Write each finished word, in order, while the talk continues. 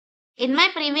In my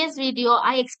previous video,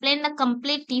 I explained the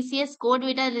complete TCS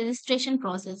CodeVita registration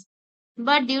process.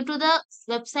 But due to the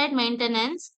website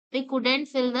maintenance, we couldn't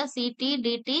fill the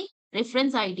CTDT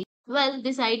reference ID. Well,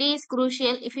 this ID is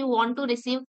crucial if you want to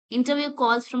receive interview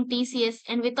calls from TCS,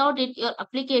 and without it, your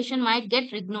application might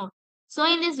get ignored. So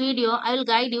in this video, I will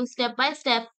guide you step by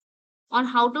step on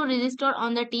how to register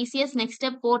on the TCS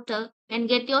NextStep portal and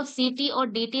get your CT or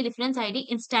DT reference ID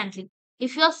instantly.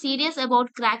 If you are serious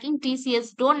about cracking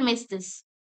TCS, don't miss this.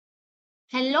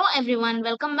 Hello everyone,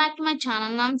 welcome back to my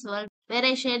channel Nam's World, where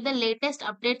I share the latest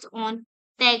updates on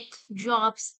tech,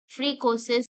 jobs, free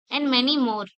courses, and many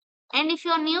more. And if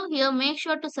you're new here, make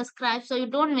sure to subscribe so you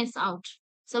don't miss out.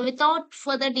 So without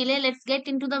further delay, let's get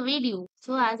into the video.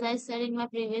 So as I said in my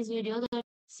previous video, the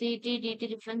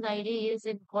CTDT reference ID is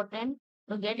important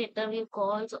to get interview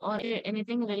calls or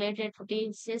anything related to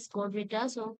TCS CodeVita.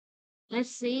 So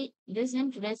let's see this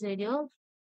in today's video.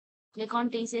 Click on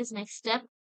TCS Next Step.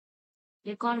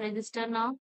 Click on register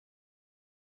now.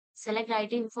 Select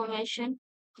IT information.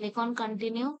 Click on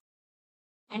continue.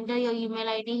 Enter your email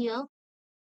ID here.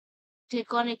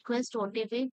 Click on request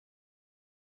OTP.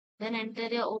 Then enter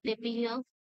your OTP here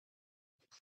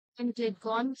and click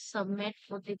on submit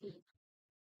OTP.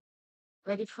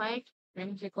 Verified.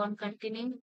 Then click on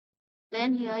continue.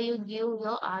 Then here you give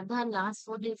your Aadhaar last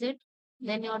four digit.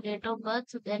 Then your date of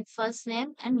birth. Then first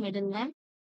name and middle name.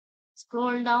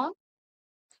 Scroll down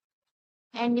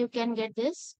and you can get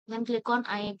this. Then click on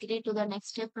I agree to the next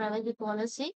step privacy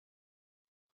policy.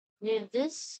 Read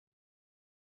this.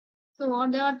 So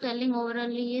what they are telling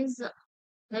overally is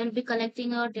they will be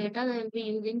collecting your data they will be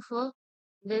using for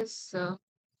this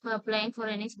for applying for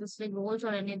any specific roles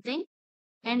or anything.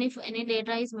 And if any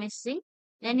data is missing,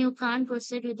 then you can't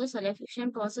proceed with the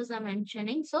selection process I'm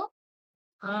mentioning. So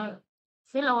uh,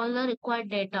 fill all the required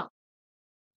data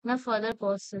in the further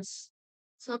process.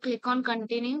 So click on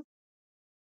continue.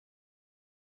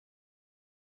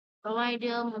 Provide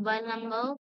your mobile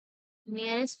number,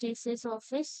 nearest TCS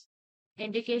office,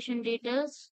 education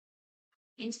details,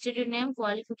 institute name,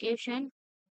 qualification,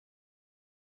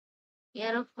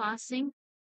 year of passing,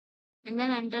 and then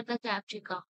enter the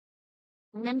captcha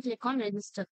and then click on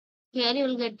register. Here you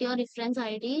will get your reference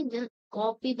ID. Just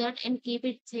copy that and keep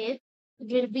it safe.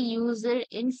 It will be used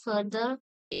in further.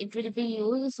 It will be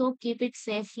used, so keep it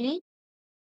safely.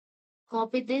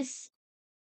 Copy this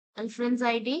reference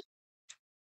ID.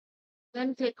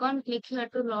 Then click here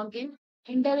to log in.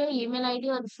 Enter your email ID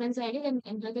or reference ID. Then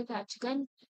enter the captcha and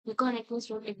click on request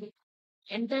OTP.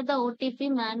 Enter the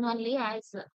OTP manually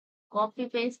as copy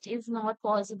paste is not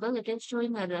possible. It is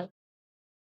showing error.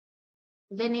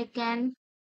 Then you can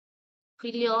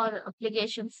fill your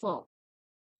application form.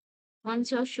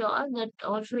 Once you're sure that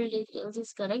all field details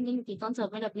is correct, then click on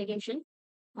submit application.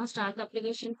 Now start the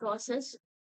application process.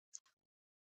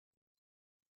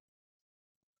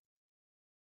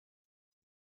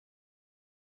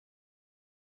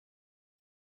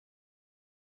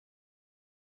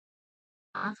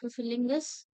 After filling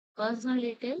this personal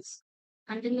details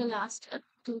until the last step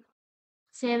to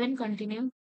save and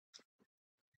continue.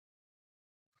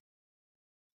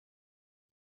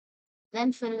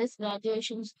 Then fill this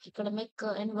graduation, academic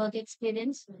and work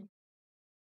experience,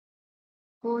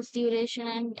 course duration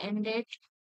and end date,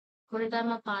 full time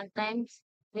or part time,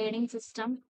 grading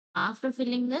system. After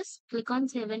filling this, click on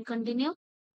save and continue.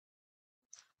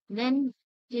 Then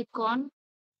click on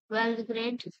 12th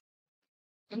grade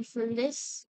and fill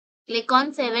this. Click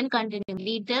on save and continue.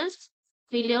 Details.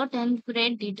 Fill your 10th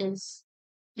grade details.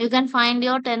 You can find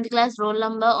your 10th class roll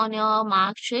number on your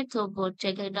mark sheet. So go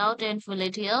check it out and fill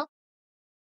it here.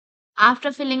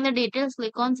 After filling the details,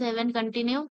 click on save and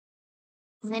continue.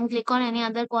 Then click on any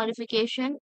other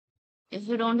qualification. If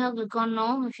you don't have, click on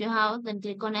no. If you have, then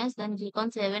click on yes. Then click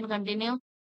on save and continue.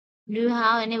 Do you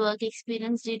have any work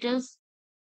experience details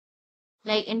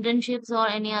like internships or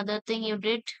any other thing you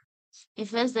did?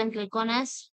 If yes, then click on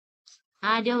yes.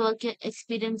 Add your work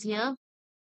experience here.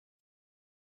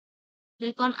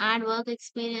 Click on add work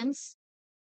experience.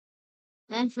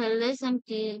 Then fill this and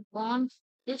click on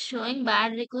it's showing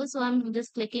bad request. So I'm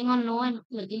just clicking on no and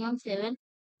clicking on 7.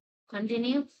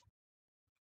 Continue.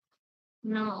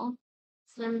 No.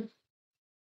 Fill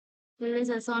this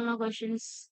yes or no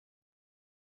questions.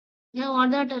 Yeah,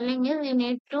 what they're telling is you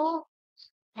need to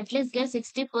at least get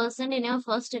 60% in your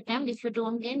first attempt. If you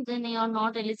don't get, then you're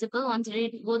not eligible once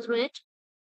you go through it.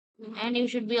 And you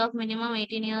should be of minimum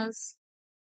 18 years.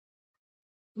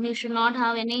 You should not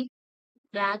have any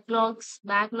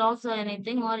backlogs or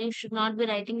anything, or you should not be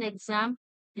writing the exam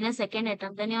in a second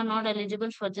attempt. Then you're not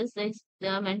eligible for this. They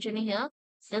are mentioning here.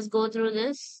 Just go through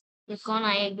this. Click on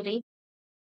I agree.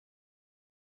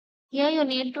 Here you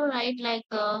need to write like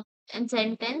a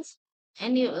sentence,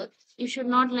 and you should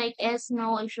not like yes,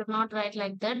 no, you should not write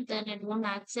like that, then it won't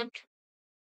accept.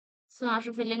 So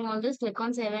after filling all this, click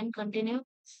on save and continue.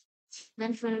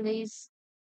 Then fill these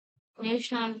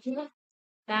nationality,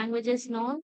 languages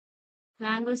known,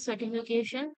 language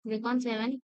certification, click on save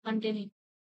and continue.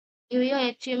 Give your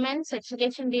achievement,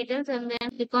 certification details, and then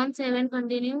click on save and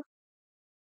continue.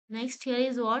 Next here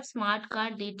is what smart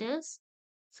card details.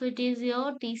 So it is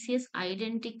your TCS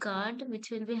identity card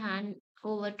which will be hand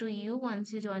over to you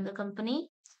once you join the company.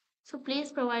 So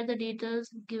please provide the details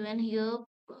given here,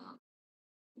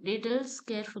 details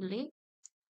carefully.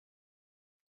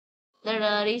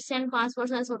 The recent passport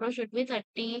size photo should be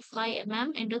 35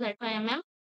 mm into 35 mm.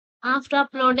 After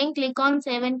uploading, click on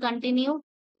save and continue.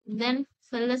 Then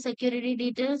fill the security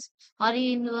details. Are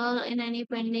you involved in any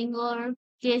pending or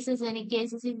cases, any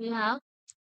cases if you have?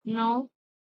 No.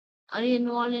 Are you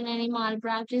involved in any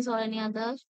malpractice or any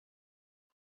other?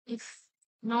 If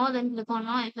no, then click on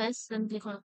no. If yes, then click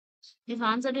on. If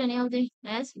answer to any of the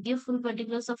yes, give full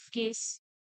particulars of case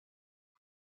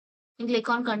and click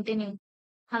on continue.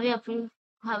 Have you appeared,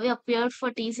 have you appeared for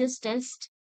TCS test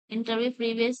interview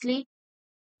previously?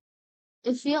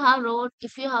 If you have wrote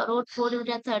code with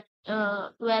a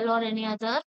 12 or any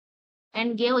other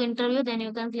and gave interview, then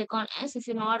you can click on yes. If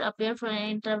you not appear for an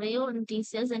interview in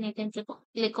TCS, then you can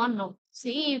click on no.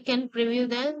 See, you can preview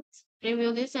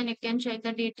this and you can check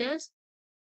the details.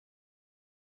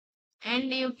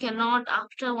 And you cannot,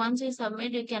 after once you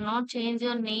submit, you cannot change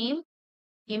your name,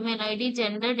 email ID,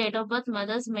 gender, date of birth,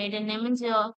 mother's maiden name means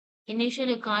your initial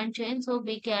you can't change, so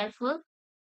be careful.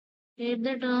 Read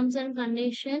the terms and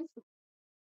conditions,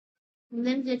 and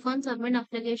then click on submit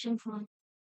application form.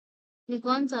 Click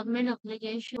on submit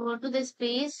application. Go to this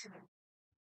page,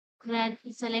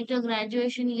 select your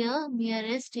graduation year,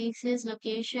 nearest TCS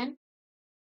location,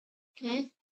 okay,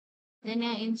 then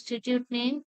your institute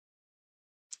name,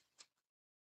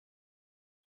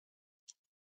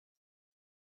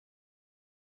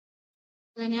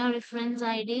 then your reference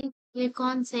ID. Click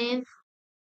on save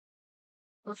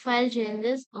file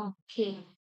changes. Okay.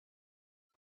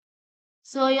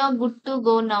 So you're good to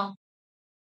go now.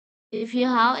 If you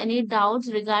have any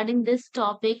doubts regarding this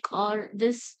topic or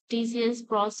this TCS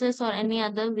process or any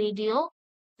other video,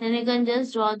 then you can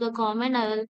just draw the comment. I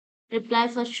will reply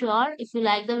for sure. If you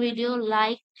like the video,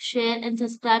 like, share, and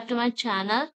subscribe to my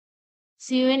channel.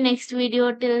 See you in next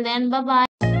video. Till then, bye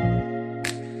bye.